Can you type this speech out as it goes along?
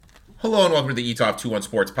Hello and welcome to the ETOF 21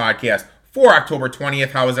 Sports Podcast for October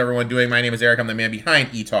 20th. How is everyone doing? My name is Eric. I'm the man behind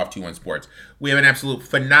ETOF 21 Sports. We have an absolute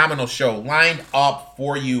phenomenal show lined up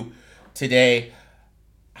for you today.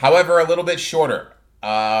 However, a little bit shorter.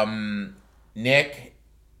 Nick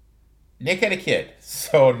had a kid.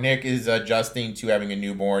 So Nick is adjusting to having a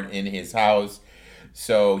newborn in his house.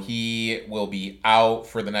 So he will be out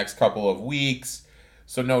for the next couple of weeks.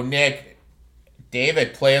 So no Nick.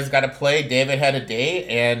 David, players got to play. David had a day,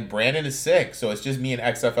 and Brandon is sick. So it's just me and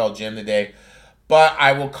XFL Jim today. But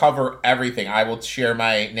I will cover everything. I will share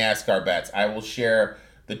my NASCAR bets. I will share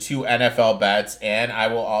the 2 NFL bets. And I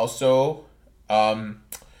will also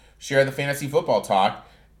share the fantasy football talk.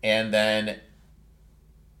 And then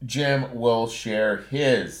Jim will share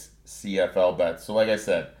his CFL bets. So like I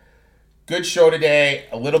said, good show today.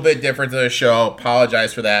 A little bit different than the show.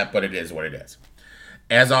 Apologize for that, but it is what it is.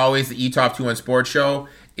 As always, the ETOP 21 Sports Show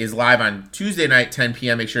is live on Tuesday night, 10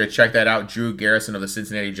 p.m. Make sure to check that out. Drew Garrison of the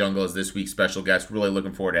Cincinnati Jungle is this week's special guest. Really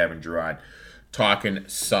looking forward to having Drew on, talking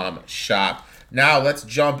some shop. Now, let's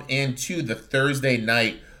jump into the Thursday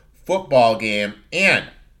night football game. And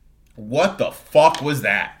what the fuck was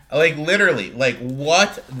that? Like, literally,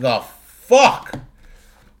 what the fuck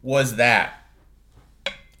was that?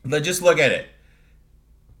 Just look at it.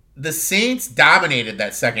 The Saints dominated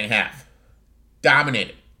that second half.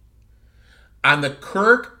 Dominated. On the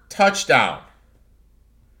Kirk touchdown,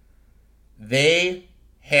 they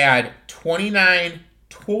had 29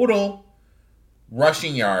 total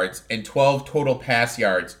rushing yards and 12 total pass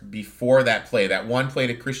yards before that play. That one play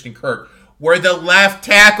to Christian Kirk, where the left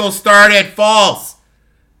tackle started false.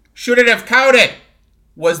 Shouldn't have counted,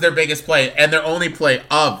 was their biggest play and their only play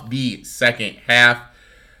of the second half.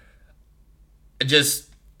 Just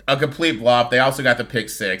a complete bluff. They also got the pick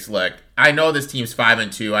six. Look, I know this team's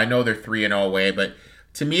 5-2. I know they're 3-0 away, but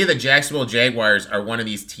to me, the Jacksonville Jaguars are one of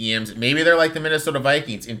these teams. Maybe they're like the Minnesota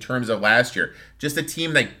Vikings in terms of last year. Just a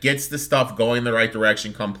team that gets the stuff going in the right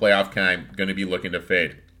direction come playoff time. Going to be looking to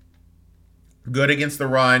fade. Good against the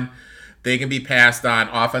run. They can be passed on.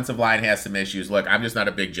 Offensive line has some issues. Look, I'm just not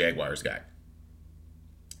a big Jaguars guy.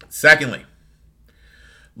 Secondly,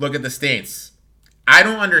 look at the Saints. I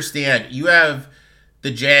don't understand. You have the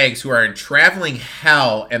Jags, who are in traveling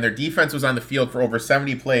hell, and their defense was on the field for over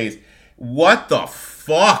 70 plays. What the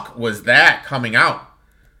fuck was that coming out?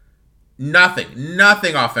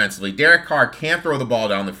 Nothing offensively. Derek Carr can't throw the ball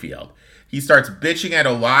down the field. He starts bitching at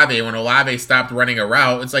Olave when Olave stopped running a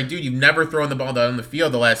route. It's like, dude, you've never thrown the ball down the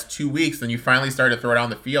field the last 2 weeks. Then you finally start to throw it down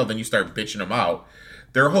the field. Then you start bitching them out.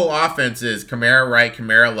 Their whole offense is Kamara right,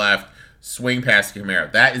 Kamara left, swing pass to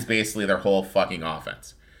Kamara. That is basically their whole fucking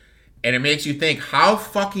offense. And it makes you think, how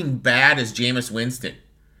fucking bad is Jameis Winston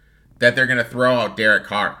that they're going to throw out Derek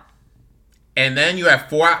Carr? And then you have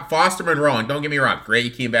Foster Monroe, and don't get me wrong, great, he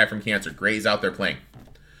came back from cancer. Great, he's out there playing.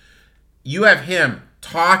 You have him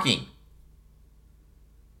talking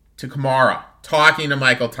to Kamara, talking to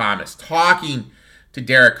Michael Thomas, talking to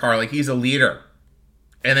Derek Carr like he's a leader.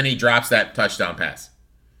 And then he drops that touchdown pass.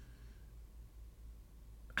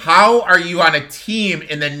 How are you on a team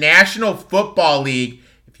in the National Football League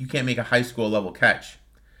if you can't make a high school level catch?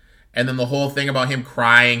 And then the whole thing about him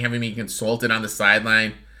crying, having me consulted on the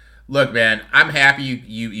sideline. Look, man, I'm happy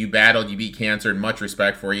you battled, you beat cancer, and much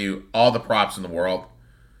respect for you. All the props in the world.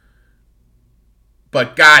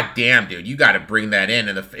 But goddamn, dude, you got to bring that in.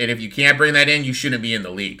 And if you can't bring that in, you shouldn't be in the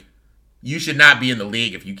league. You should not be in the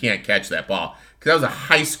league if you can't catch that ball. Because that was a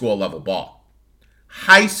high school level ball.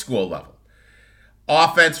 High school level.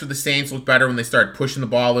 Offense for the Saints looked better when they started pushing the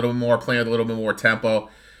ball a little bit more, playing with a little bit more tempo.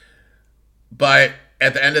 But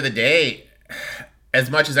at the end of the day, as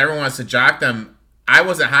much as everyone wants to jock them, I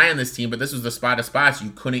wasn't high on this team, but this was the spot of spots.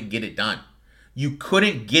 You couldn't get it done. You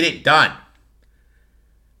couldn't get it done.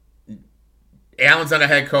 Allen's not a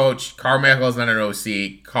head coach. Carmichael's not an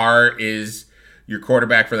OC. Carr is your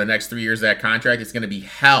quarterback for the next 3 years of that contract. It's going to be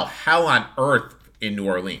hell on earth in New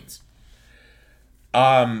Orleans.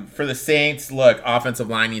 For the Saints, look, offensive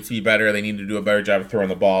line needs to be better. They need to do a better job of throwing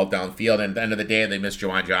the ball downfield. And at the end of the day, they miss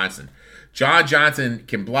Juwan Johnson. John Johnson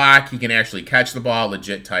can block. He can actually catch the ball.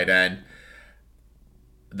 Legit tight end.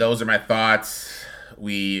 Those are my thoughts.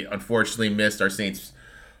 We unfortunately missed our Saints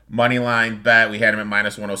money line bet. We had him at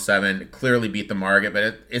minus 107. Clearly beat the market,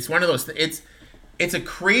 but it's one of those. It's a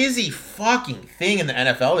crazy fucking thing in the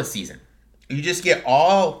NFL this season. You just get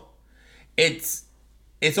all. It's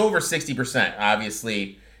over 60%.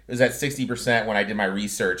 Obviously, it was at 60% when I did my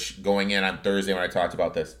research going in on Thursday when I talked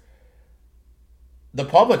about this. The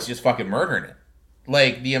public's just fucking murdering it.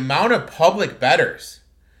 Like, the amount of public bettors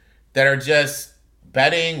that are just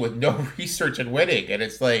betting with no research and winning. And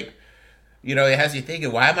it's like, It has you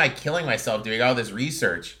thinking, why am I killing myself doing all this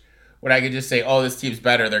research when I could just say, oh, this team's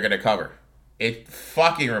better, they're going to cover? It's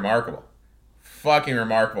fucking remarkable. Fucking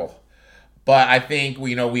remarkable. But I think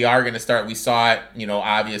we are going to start. We saw it,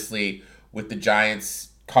 obviously with the Giants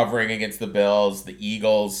covering against the Bills, the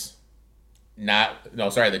Eagles,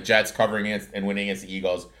 the Jets covering against and winning against the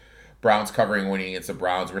Eagles, Browns covering and winning against the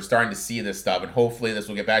Browns. We're starting to see this stuff, and hopefully this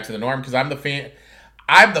will get back to the norm because I'm the fan.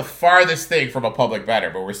 I'm the farthest thing from a public bettor,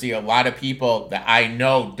 but we're seeing a lot of people that I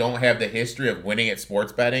know don't have the history of winning at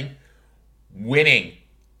sports betting, winning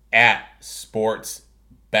at sports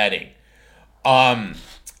betting.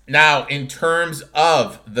 Now, in terms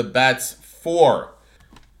of the bets for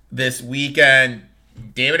this weekend,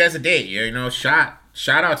 David has a date.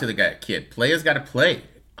 Shout out to the guy, kid. Players got to play.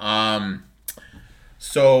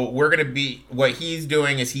 So we're gonna be. What he's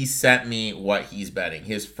doing is he sent me what he's betting.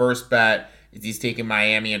 His first bet is he's taking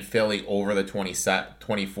Miami and Philly over the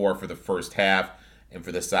 24 for the first half, and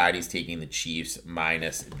for the side he's taking the Chiefs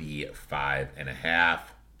minus the 5.5.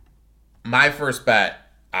 My first bet.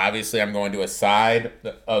 Obviously, I'm going to a side.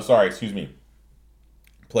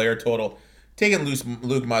 Player total. Taking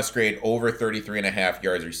Luke Musgrave over 33.5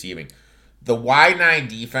 yards receiving. The Y9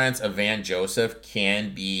 defense of Van Joseph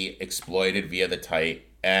can be exploited via the tight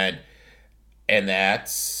end. And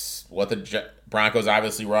that's what the Broncos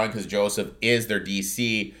obviously run because Joseph is their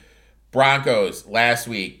DC. Broncos last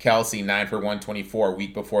week, Kelsey 9 for 124.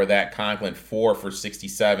 Week before that, Conklin 4 for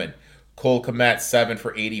 67. Cole Kmet 7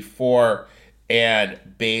 for 84. And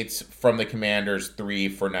Bates from the Commanders, 3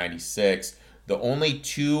 for 96. The only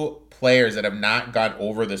two players that have not gone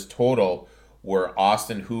over this total were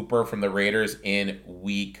Austin Hooper from the Raiders in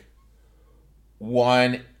week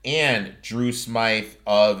 1 and Drew Smythe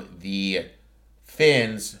of the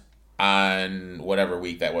Finns on whatever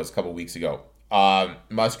week that was, a couple weeks ago.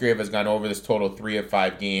 Musgrave has gone over this total 3 of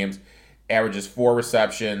 5 games, averages 4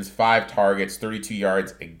 receptions, 5 targets, 32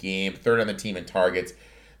 yards a game, third on the team in targets.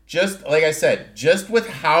 Just like I said, just with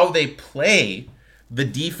how they play the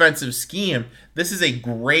defensive scheme, this is a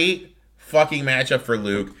great fucking matchup for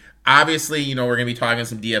Luke. Obviously, we're going to be talking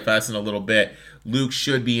some DFS in a little bit. Luke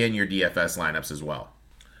should be in your DFS lineups as well.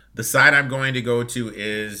 The side I'm going to go to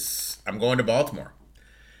is I'm going to Baltimore.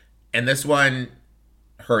 And this one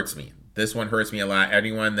hurts me. This one hurts me a lot.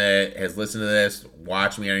 Anyone that has listened to this,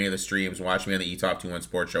 watched me on any of the streams, watched me on the eTalk 21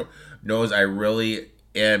 Sports Show, knows I really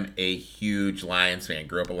am a huge Lions fan.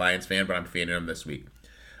 Grew up a Lions fan, but I'm fanning them this week.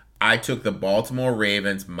 I took the Baltimore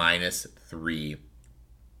Ravens minus 3.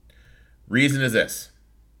 Reason is this.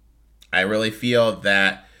 I really feel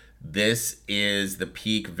that this is the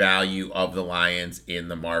peak value of the Lions in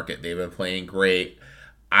the market. They've been playing great.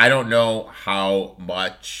 I don't know how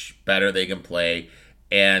much better they can play.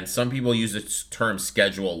 And some people use the term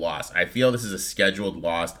schedule loss. I feel this is a scheduled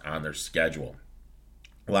loss on their schedule.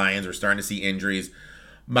 Lions are starting to see injuries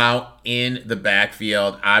mount in the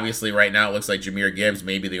backfield. Obviously, right now it looks like Jahmyr Gibbs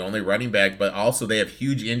may be the only running back, but also they have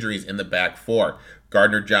huge injuries in the back four.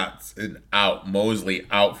 Gardner Johnson out, Mosley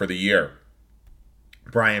out for the year.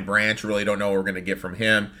 Brian Branch, really don't know what we're going to get from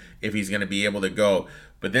him if he's going to be able to go.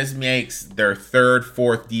 But this makes their third,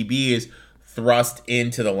 fourth DBs thrust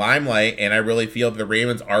into the limelight, and I really feel the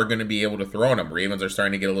Ravens are going to be able to throw on them. Ravens are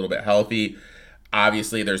starting to get a little bit healthy.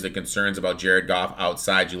 Obviously, there's the concerns about Jared Goff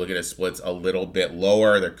outside. You look at his splits a little bit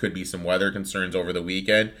lower. There could be some weather concerns over the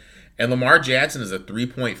weekend. And Lamar Jackson is a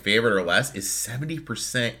 3-point favorite or less, is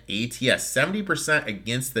 70% ATS. 70%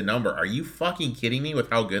 against the number. Are you fucking kidding me with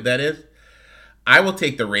how good that is? I will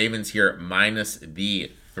take the Ravens here minus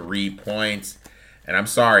the 3 points. And I'm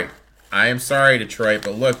sorry. I am sorry, Detroit.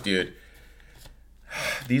 But look, dude.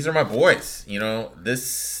 These are my boys.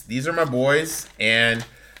 These are my boys. And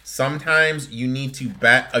sometimes you need to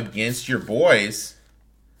bet against your boys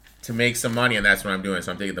to make some money. And that's what I'm doing.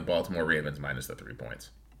 So I'm taking the Baltimore Ravens minus the 3 points.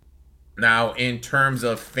 Now, in terms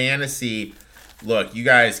of fantasy, look, you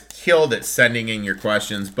guys killed it sending in your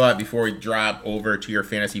questions. But before we drop over to your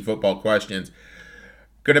fantasy football questions,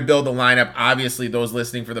 going to build the lineup. Obviously, those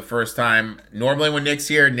listening for the first time, normally when Nick's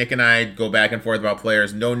here, Nick and I go back and forth about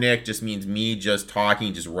players. No Nick just means me just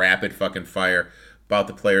talking, just rapid fucking fire about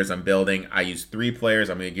the players I'm building. I use 3 players.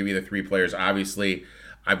 I'm going to give you the 3 players. Obviously,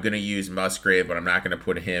 I'm going to use Musgrave, but I'm not going to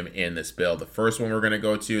put him in this build. The first one we're going to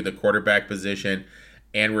go to, the quarterback position,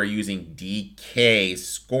 and we're using DK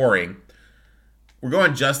scoring. We're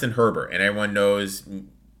going Justin Herbert, and everyone knows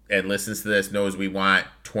and listens to this knows we want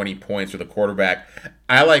 20 points for the quarterback.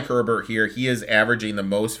 I like Herbert here. He is averaging the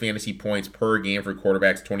most fantasy points per game for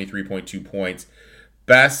quarterbacks, 23.2 points.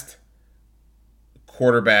 Best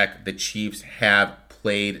quarterback the Chiefs have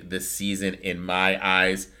played this season in my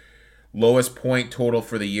eyes. Lowest point total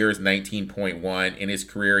for the year is 19.1. In his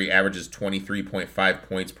career, he averages 23.5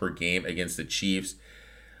 points per game against the Chiefs.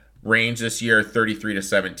 Range this year,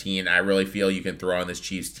 33-17. I really feel you can throw on this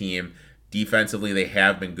Chiefs team. Defensively, they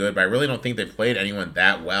have been good, but I really don't think they've played anyone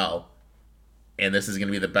that well. And this is going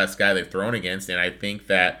to be the best guy they've thrown against. And I think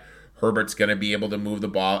that Herbert's going to be able to move the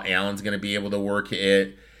ball. Allen's going to be able to work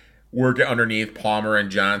it underneath. Palmer and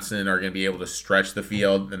Johnson are going to be able to stretch the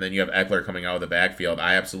field. And then you have Eckler coming out of the backfield.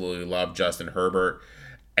 I absolutely love Justin Herbert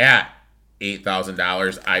at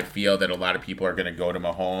 $8,000. I feel that a lot of people are going to go to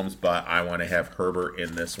Mahomes, but I want to have Herbert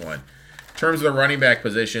in this one. In terms of the running back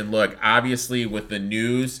position, look, obviously with the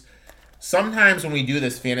news, sometimes when we do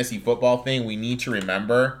this fantasy football thing, we need to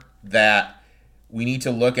remember that we need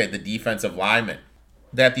to look at the defensive linemen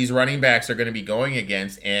that these running backs are going to be going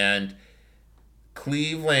against. And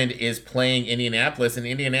Cleveland is playing Indianapolis, and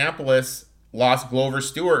Indianapolis lost Glover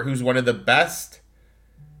Stewart, who's one of the best,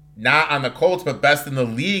 not on the Colts, but best in the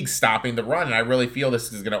league stopping the run. And I really feel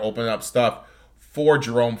this is going to open up stuff for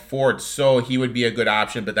Jerome Ford. So he would be a good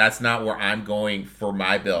option, but that's not where I'm going for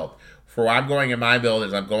my build. For where I'm going in my build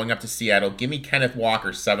is I'm going up to Seattle. Give me Kenneth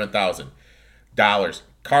Walker, $7,000.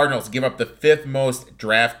 Cardinals give up the 5th most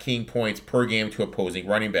DraftKings points per game to opposing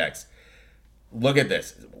running backs. Look at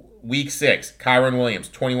this. Week 6, Kyron Williams,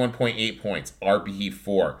 21.8 points,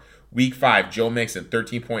 RB4. Week 5, Joe Mixon,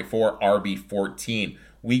 13.4, RB14.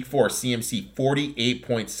 Week 4, CMC,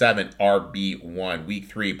 48.7, RB1. Week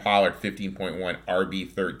 3, Pollard, 15.1,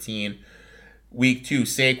 RB13. Week 2,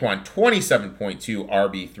 Saquon, 27.2,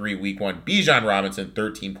 RB3. Week 1, Bijan Robinson,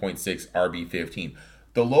 13.6, RB15.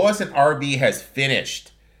 The lowest an RB has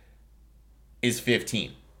finished is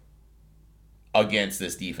 15 against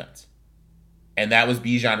this defense. And that was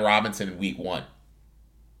Bijan Robinson in week 1.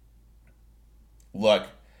 Look,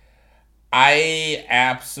 I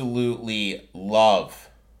absolutely love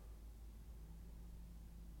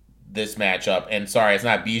this matchup. And sorry, it's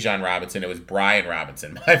not Bijan Robinson. It was Brian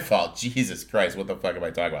Robinson. My fault. Jesus Christ. What the fuck am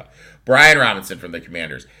I talking about? Brian Robinson from the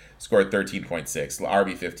Commanders scored 13.6,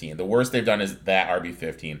 RB15. The worst they've done is that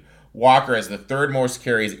RB15. Walker has the 3rd most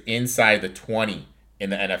carries inside the 20 in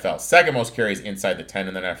the NFL. 2nd most carries inside the 10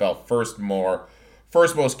 in the NFL. First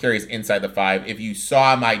most carries inside the 5. If you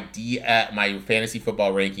saw my fantasy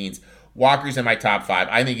football rankings, Walker's in my top 5.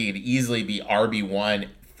 I think he could easily be RB1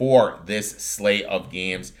 for this slate of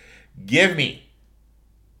games. Give me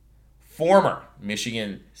former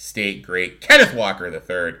Michigan State great Kenneth Walker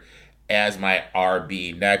III as my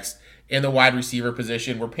RB. Next, in the wide receiver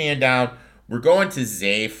position, we're paying down. We're going to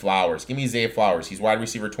Zay Flowers. Give me Zay Flowers. He's wide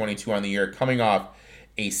receiver 22 on the year, coming off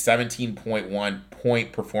a 17.1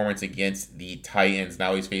 point performance against the Titans.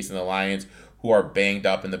 Now he's facing the Lions, who are banged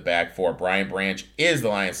up in the back four. Brian Branch is the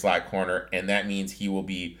Lions slot corner, and that means he will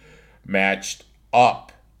be matched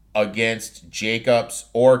up against Jacobs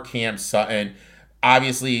or Cam Sutton.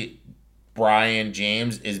 Obviously, Brian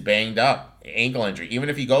James is banged up, ankle injury. Even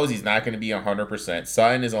if he goes, he's not going to be 100%.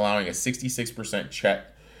 Sutton is allowing a 66%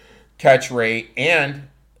 catch rate. And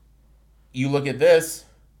you look at this,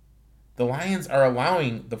 the Lions are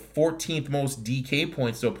allowing the 14th most DK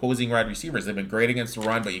points to opposing wide receivers. They've been great against the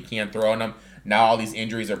run, but you can't throw on them. Now all these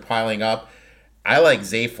injuries are piling up. I like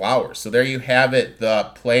Zay Flowers. So there you have it.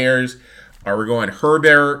 The players are, we're going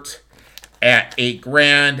Herbert at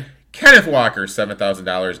 $8,000, Kenneth Walker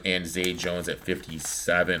 $7,000, and Zay Jones at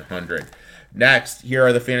 $5,700. Next, here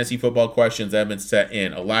are the fantasy football questions that have been set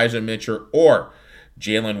in. Elijah Mitchell or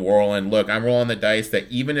Jalen Warren. Look, I'm rolling the dice that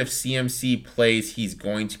even if CMC plays, he's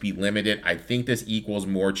going to be limited. I think this equals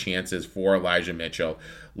more chances for Elijah Mitchell.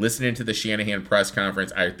 Listening to the Shanahan press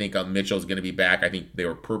conference, I think Mitchell's going to be back. I think they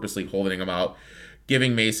were purposely holding him out,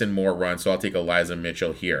 giving Mason more runs, so I'll take Elijah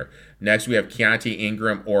Mitchell here. Next, we have Keontae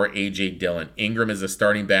Ingram or A.J. Dillon. Ingram is the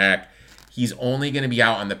starting back. He's only going to be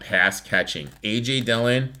out on the pass catching. A.J.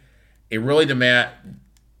 Dillon, it really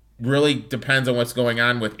depends on what's going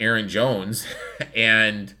on with Aaron Jones.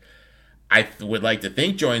 And I would like to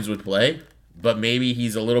think Jones would play, but maybe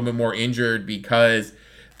he's a little bit more injured because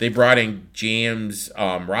they brought in James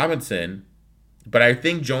Robinson. But I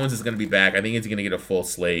think Jones is going to be back. I think he's going to get a full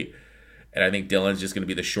slate. And I think Dillon's just going to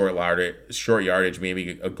be the short yardage,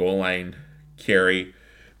 maybe a goal line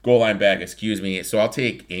back, So I'll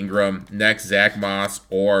take Ingram. Next, Zach Moss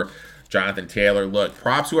or Jonathan Taylor. Look,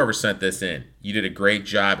 props whoever sent this in. You did a great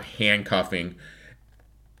job handcuffing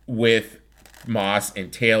with Moss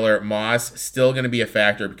and Taylor. Moss still going to be a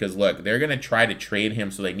factor because, look, they're going to try to trade him,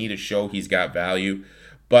 so they need to show he's got value.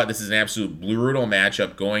 But this is an absolute brutal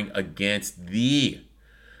matchup going against the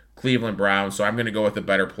Cleveland Browns, so I'm going to go with a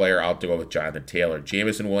better player. I'll go with Jonathan Taylor.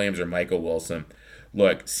 Jameson Williams or Michael Wilson.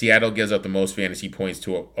 Look, Seattle gives up the most fantasy points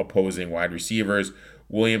to opposing wide receivers.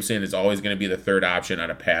 Williamson is always going to be the third option on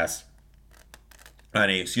a pass on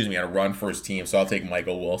a run first team. So I'll take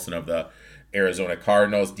Michael Wilson of the Arizona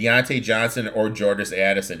Cardinals. Deontay Johnson or Jordan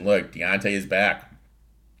Addison. Look, Deontay is back.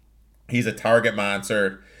 He's a target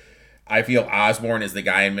monster. I feel Osborne is the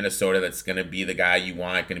guy in Minnesota that's going to be the guy you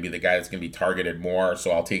want, going to be the guy that's going to be targeted more.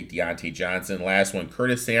 So I'll take Deontay Johnson. Last one,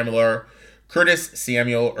 Curtis Samuel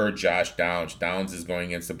or Josh Downs. Downs is going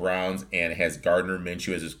against the Browns and has Gardner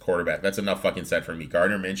Minshew as his quarterback. That's enough fucking said for me.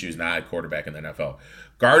 Gardner Minshew is not a quarterback in the NFL.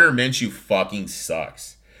 Gardner Minshew fucking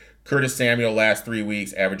sucks. Curtis Samuel last 3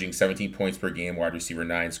 weeks, averaging 17 points per game, wide receiver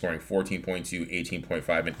 9, scoring 14.2,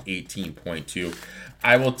 18.5, and 18.2.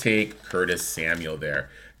 I will take Curtis Samuel there.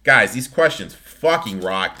 Guys, these questions fucking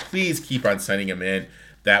rock. Please keep on sending them in.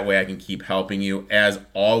 That way I can keep helping you. As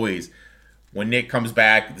always, when Nick comes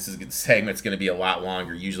back, this segment's going to be a lot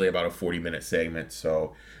longer, usually about a 40-minute segment.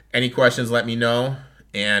 So any questions, let me know,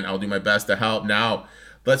 and I'll do my best to help. Now,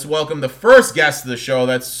 let's welcome the first guest of the show.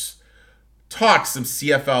 Let's talk some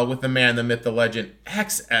CFL with the man, the myth, the legend,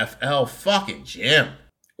 XFL fucking Jim.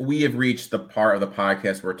 We have reached the part of the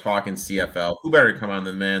podcast where we're talking CFL. Who better to come on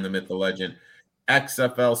than the man, the myth, the legend,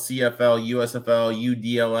 XFL, CFL, USFL,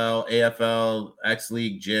 UDLL, AFL, X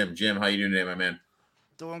League, Jim. Jim, how you doing today, my man?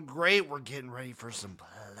 Doing great. We're getting ready for some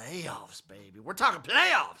playoffs, baby. We're talking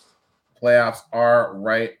playoffs. Playoffs are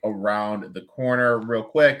right around the corner. Real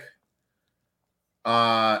quick.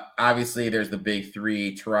 Obviously, there's the big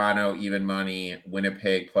three: Toronto, even money;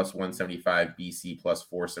 Winnipeg plus 175; BC plus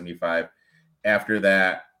 475. After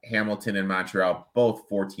that, Hamilton and Montreal both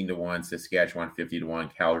 14-1; Saskatchewan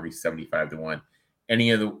 50-1; Calgary 75-1.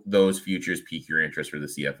 Any of those futures pique your interest for the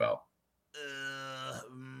CFL?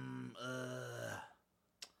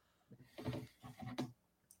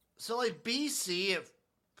 So, like, BC at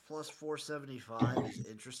plus 475 is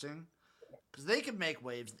interesting because they can make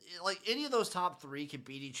waves. Like, any of those top three can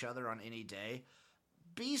beat each other on any day.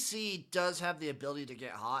 BC does have the ability to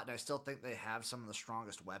get hot, and I still think they have some of the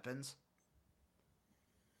strongest weapons.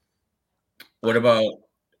 What about,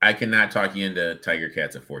 I cannot talk you into Tiger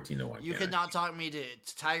Cats at 14-1. You could not talk me to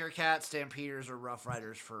Tiger Cats, Stampeders, or Rough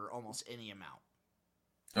Riders for almost any amount.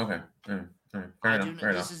 Okay. Fair enough.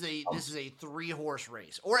 This is a 3-horse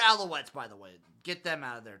race. Or Alouettes, by the way. Get them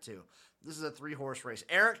out of there too. This is a 3-horse race.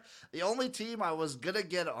 Eric, the only team I was gonna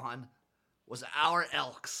get on was our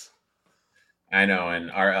Elks. I know, and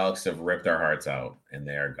our Elks have ripped our hearts out, and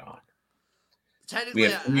they are gone.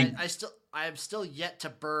 Technically, I am still yet to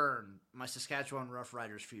burn my Saskatchewan Rough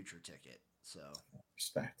Riders future ticket. So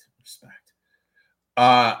respect.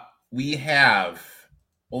 We have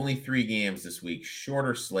only 3 games this week,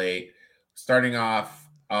 shorter slate. Starting off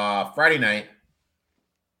Friday night,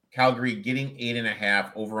 Calgary getting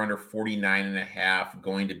 8.5, over under 49.5,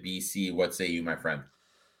 going to BC. What say you, my friend?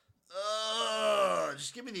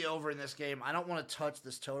 Just give me the over in this game. I don't want to touch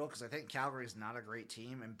this total because I think Calgary is not a great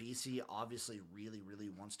team, and BC obviously really, really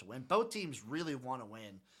wants to win. Both teams really want to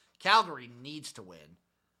win. Calgary needs to win.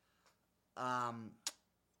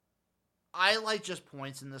 I like just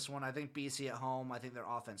points in this one. I think BC at home. I think their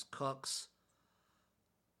offense cooks.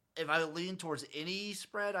 If I lean towards any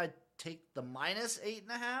spread, I'd take the minus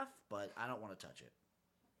 8.5, but I don't want to touch it.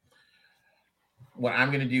 What I'm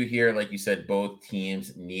going to do here, like you said, both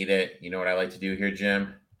teams need it. You know what I like to do here,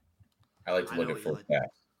 Jim? I like to look at first half.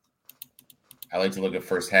 I like to look at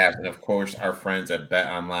first half. And, of course, our friends at Bet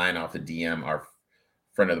Online, off the DM, our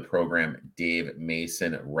friend of the program, Dave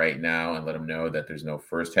Mason, right now, and let him know that there's no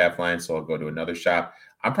first half line. So I'll go to another shop.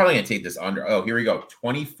 I'm probably going to take this under. Oh, here we go.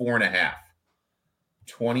 24.5.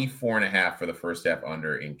 24.5 for the first half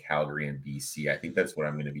under in Calgary and BC. I think that's what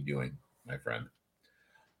I'm going to be doing, my friend.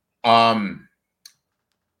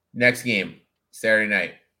 Next game,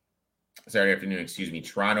 Saturday afternoon,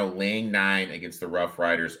 Toronto laying 9 against the Rough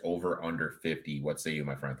Riders, over under 50. What say you,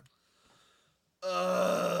 my friend?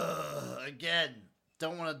 Again,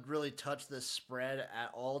 don't want to really touch this spread at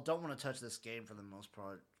all. Don't want to touch this game for the most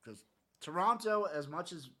part because Toronto, as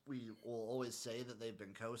much as we will always say that they've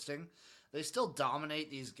been coasting, they still dominate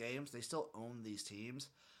these games. They still own these teams.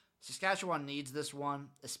 Saskatchewan needs this one,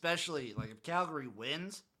 especially like if Calgary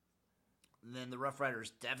wins, then the Rough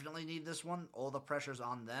Riders definitely need this one. All the pressure's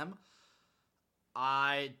on them.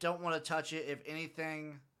 I don't want to touch it. If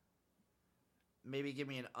anything, maybe give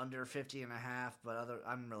me an under 50.5, but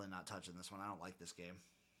I'm really not touching this one. I don't like this game.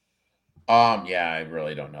 Yeah, I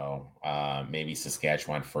really don't know. Maybe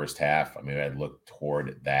Saskatchewan first half. I mean, I'd look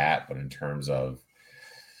toward that, but in terms of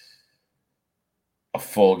a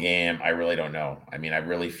full game, I really don't know. I mean, I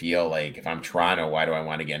really feel like if I'm Toronto, why do I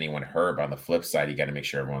want to get anyone hurt? But on the flip side, you got to make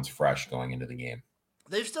sure everyone's fresh going into the game.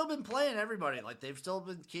 They've still been playing everybody. Like, they've still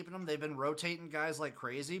been keeping them. They've been rotating guys like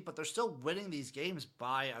crazy, but they're still winning these games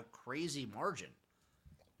by a crazy margin.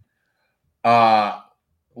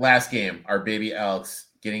 Last game, our baby Elks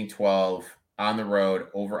getting 12 on the road,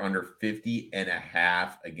 over under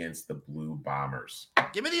 50.5 against the Blue Bombers.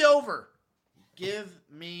 Give me the over. Give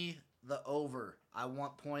me the over. I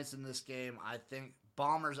want points in this game. I think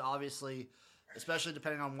Bombers, obviously, especially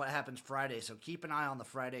depending on what happens Friday. So keep an eye on the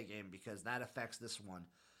Friday game because that affects this one.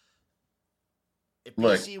 If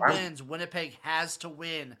BC wins, Winnipeg has to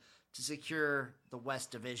win to secure the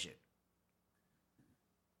West Division.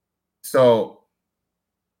 So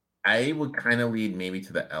I would kind of lead maybe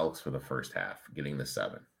to the Elks for the first half, getting the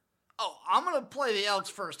 7. Oh, I'm going to play the Elks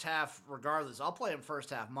first half regardless. I'll play them first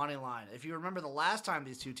half, money line. If you remember the last time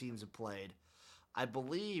these two teams have played, I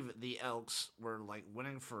believe the Elks were like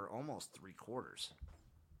winning for almost 3 quarters.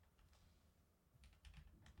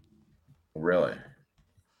 Really?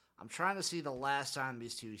 I'm trying to see the last time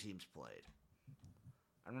these two teams played.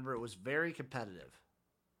 I remember it was very competitive.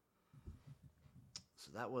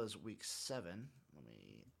 So that was week 7. Let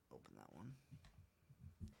me open that one.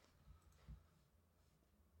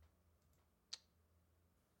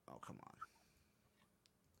 Oh, come on.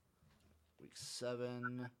 Week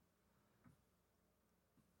 7.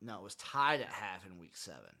 No, it was tied at half in week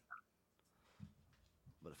 7.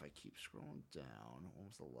 But if I keep scrolling down, when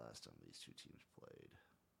was the last time these two teams played?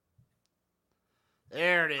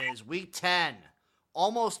 There it is, week 10.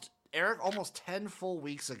 Almost 10 full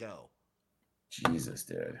weeks ago. Jesus,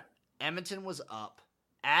 dude. Edmonton was up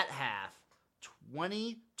at half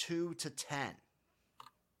 22-10.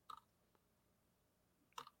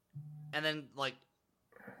 And then, like,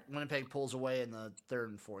 Winnipeg pulls away in the third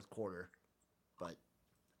and fourth quarter. But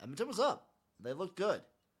Edmonton was up. They looked good.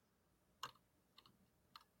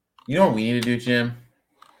 You know what we need to do, Jim?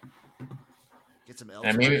 Get some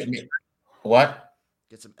Elks merch. What?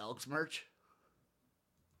 Get some Elks merch.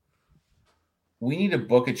 We need to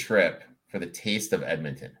book a trip for the Taste of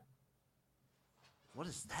Edmonton. What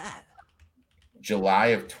is that? July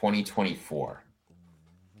of 2024.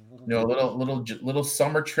 No, little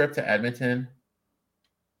summer trip to Edmonton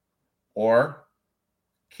or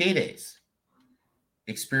K-Days.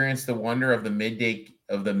 Experience the wonder of the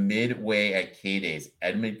midway at K-Days,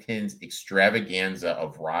 Edmonton's extravaganza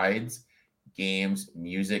of rides, games,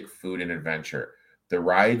 music, food, and adventure. The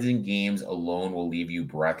rides and games alone will leave you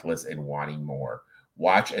breathless and wanting more.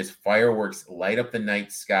 Watch as fireworks light up the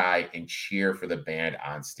night sky and cheer for the band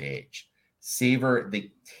on stage. Savor the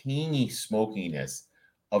tangy smokiness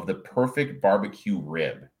of the perfect barbecue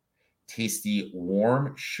rib. Taste the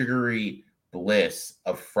warm, sugary bliss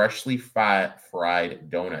of freshly fried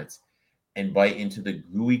donuts and bite into the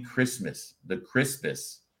gooey crispness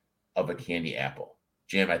of a candy apple.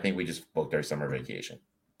 Jim, I think we just booked our summer vacation.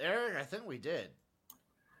 Eric, I think we did.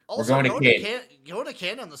 Also, We're going to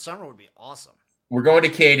Canada in the summer would be awesome. We're going to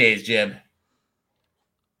K-Days, Jim.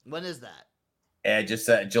 When is that? Just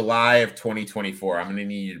July of 2024. I'm going to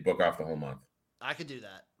need you to book off the whole month. I could do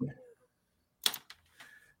that.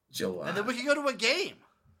 July. And then we can go to a game.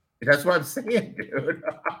 That's what I'm saying, dude.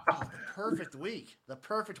 The perfect week. The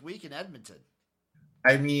perfect week in Edmonton.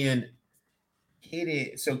 I mean,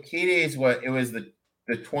 K-Day. So K-Day is what it was the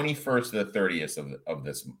 21st to the 30th of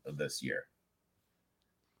this year.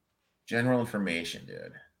 General information,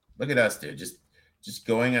 dude. Look at us, dude. Just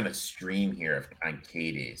going on a stream here on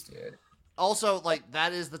K-Days, dude. Also, like,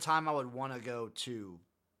 that is the time I would want to go to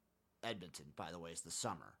Edmonton, by the way. It's the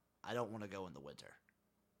summer. I don't want to go in the winter.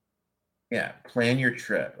 Yeah, plan your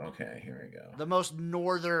trip. Okay, here we go. The most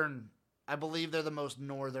northern, I believe they're the most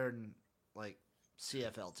northern, like,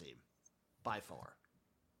 CFL team, by far.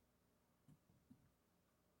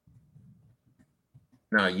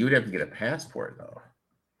 No, you would have to get a passport, though.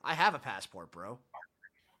 I have a passport, bro.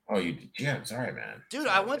 Oh, you did? Jim, sorry, man. Dude,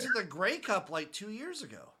 I went to the Grey Cup like 2 years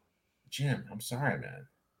ago. Jim, I'm sorry, man.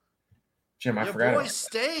 Jim, I Your forgot. Your boy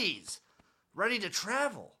stays ready to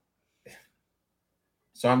travel.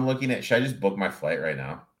 So I'm looking at, should I just book my flight right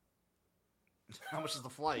now? How much is the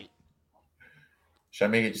flight? Should I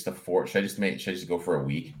make it just should I just go for a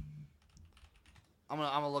week? I'm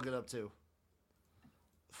gonna look it up too.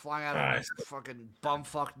 Flying out of fucking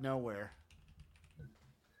bumfuck nowhere.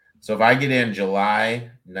 So if I get in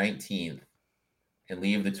July 19th and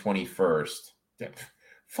leave the 21st,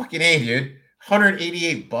 fucking A, dude.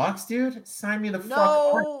 $188, dude. Sign me the fuck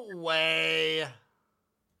up. No way.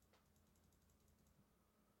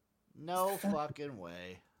 No fucking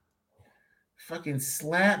way. Fucking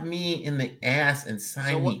slap me in the ass and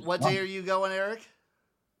sign me. What day are you going, Eric?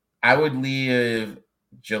 I would leave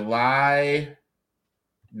July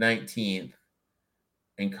 19th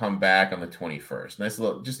and come back on the 21st. Nice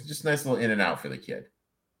little, just nice little in and out for the kid.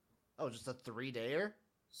 Oh, just a 3-dayer?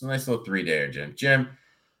 It's a nice little 3-dayer, Jim.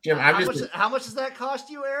 How much does that cost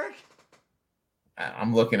you, Eric?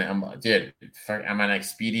 I'm looking at, I'm on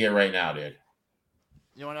Expedia right now, dude.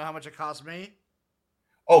 You want to know how much it cost me?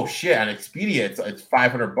 Oh shit! On Expedia, it's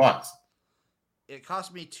 $500. It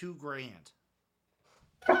cost me $2,000.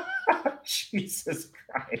 Jesus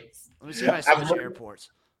Christ! Let me see if I switch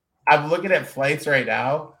airports. I'm looking at flights right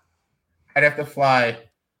now. I'd have to fly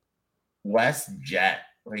WestJet.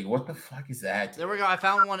 Like, what the fuck is that? There we go. I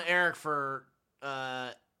found one, Eric, for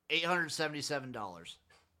 $877.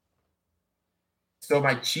 So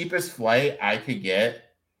my cheapest flight I could get,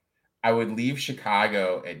 I would leave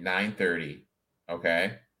Chicago at 9:30,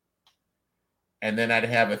 okay? And then I'd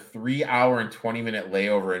have a 3-hour and 20-minute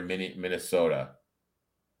layover in Minnesota.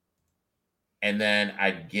 And then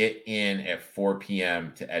I'd get in at 4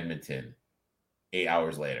 p.m. to Edmonton 8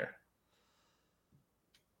 hours later.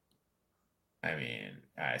 I mean,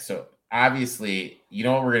 so obviously, you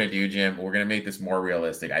know what we're going to do, Jim? We're going to make this more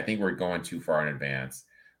realistic. I think we're going too far in advance.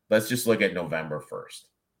 Let's just look at November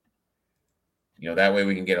 1st. That way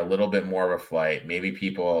we can get a little bit more of a flight. Maybe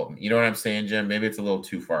people, you know what I'm saying, Jim? Maybe it's a little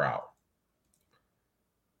too far out.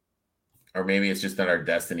 Or maybe it's just not our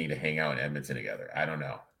destiny to hang out in Edmonton together. I don't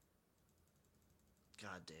know.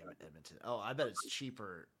 God damn it, Edmonton. Oh, I bet it's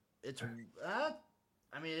cheaper. It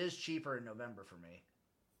is cheaper in November for me.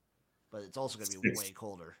 But it's also going to be way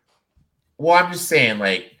colder. Well, I'm just saying,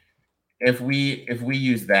 like, if we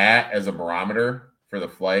use that as a barometer for the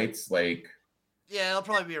flights, like, yeah, it'll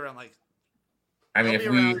probably be around like.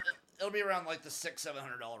 It'll be around like the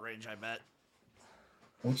 $600-700 range, I bet.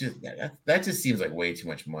 Which is that just seems like way too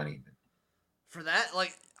much money. For that,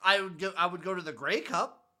 like, I would go to the Grey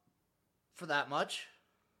Cup for that much.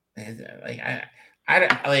 Like,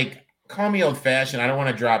 I call me old fashioned. I don't want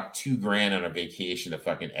to drop $2,000 on a vacation to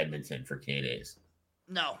fucking Edmonton for K-Days.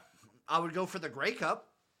 No, I would go for the Grey Cup.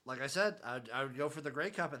 Like I said, I would go for the Grey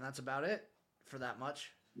Cup, and that's about it for that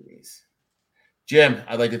much. Jeez. Jim,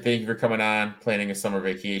 I'd like to thank you for coming on, planning a summer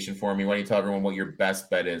vacation for me. Why don't you tell everyone what your best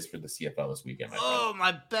bet is for the CFL this weekend?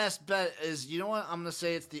 My best bet is, you know what? I'm going to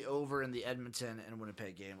say it's the over in the Edmonton and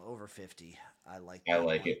Winnipeg game, over 50. I like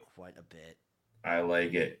it quite a bit. I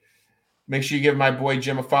like it. Make sure you give my boy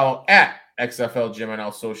Jim a follow at XFL Jim on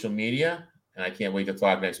all social media. And I can't wait to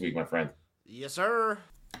talk next week, my friend. Yes, sir.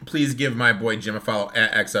 Please give my boy Jim a follow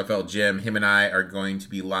at XFL Jim. Him and I are going to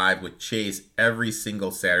be live with Chase every single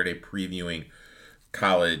Saturday previewing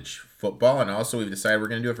college football. And also we've decided we're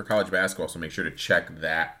going to do it for college basketball. So make sure to check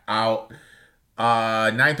that out.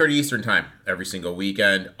 9:30 Eastern time every single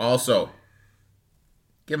weekend. Also,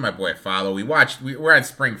 give my boy a follow. We're on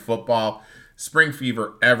spring football. Spring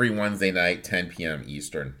Fever every Wednesday night, 10 p.m.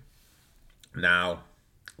 Eastern. Now,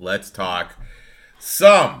 let's talk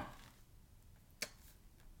some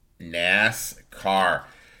NASCAR.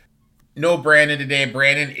 No Brandon today.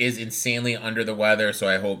 Brandon is insanely under the weather,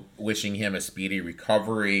 so wishing him a speedy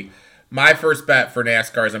recovery. My first bet for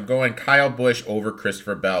NASCAR is I'm going Kyle Busch over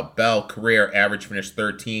Christopher Bell. Bell, career average finish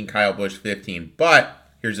 13, Kyle Busch 15.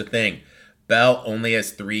 But here's the thing. Bell only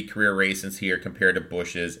has 3 career races here compared to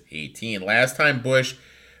Busch's 18. Last time Busch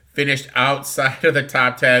finished outside of the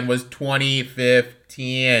top 10 was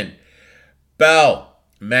 2015. Bell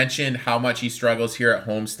mentioned how much he struggles here at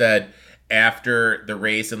Homestead after the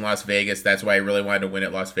race in Las Vegas. That's why he really wanted to win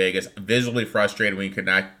at Las Vegas. Visually frustrated when he could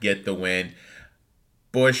not get the win.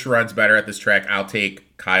 Busch runs better at this track. I'll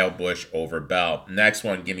take Kyle Busch over Bell. Next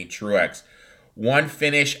one, give me Truex. 1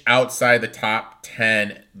 finish outside the top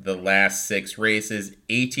 10 the last 6 races.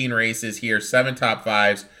 18 races here, 7 top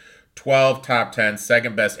 5s, 12 top 10s,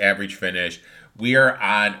 second best average finish. We are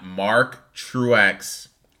on Mark Truex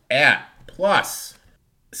at plus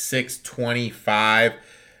 625.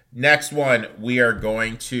 Next one we are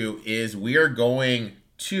going to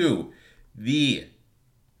the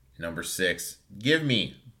number 6. Give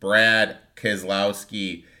me Brad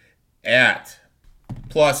Keselowski at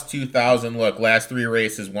plus 2,000. Look, last 3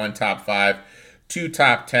 races, 1 top 5, 2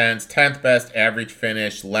 top 10s, 10th best average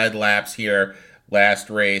finish, led laps here. Last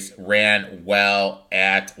race, ran well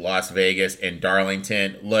at Las Vegas and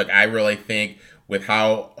Darlington. Look, I really think with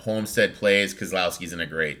how Homestead plays, Keselowski's in a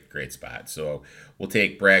great spot. So we'll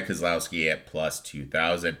take Brad Keselowski at plus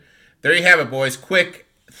 2,000. There you have it, boys. Quick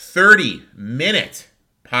 30-minute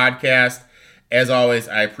podcast. As always,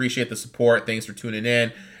 I appreciate the support. Thanks for tuning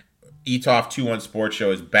in. Etoff 2-1 Sports Show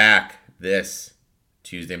is back this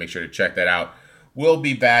Tuesday. Make sure to check that out. We'll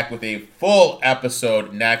be back with a full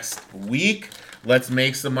episode next week. Let's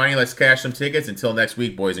make some money. Let's cash some tickets. Until next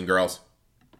week, boys and girls.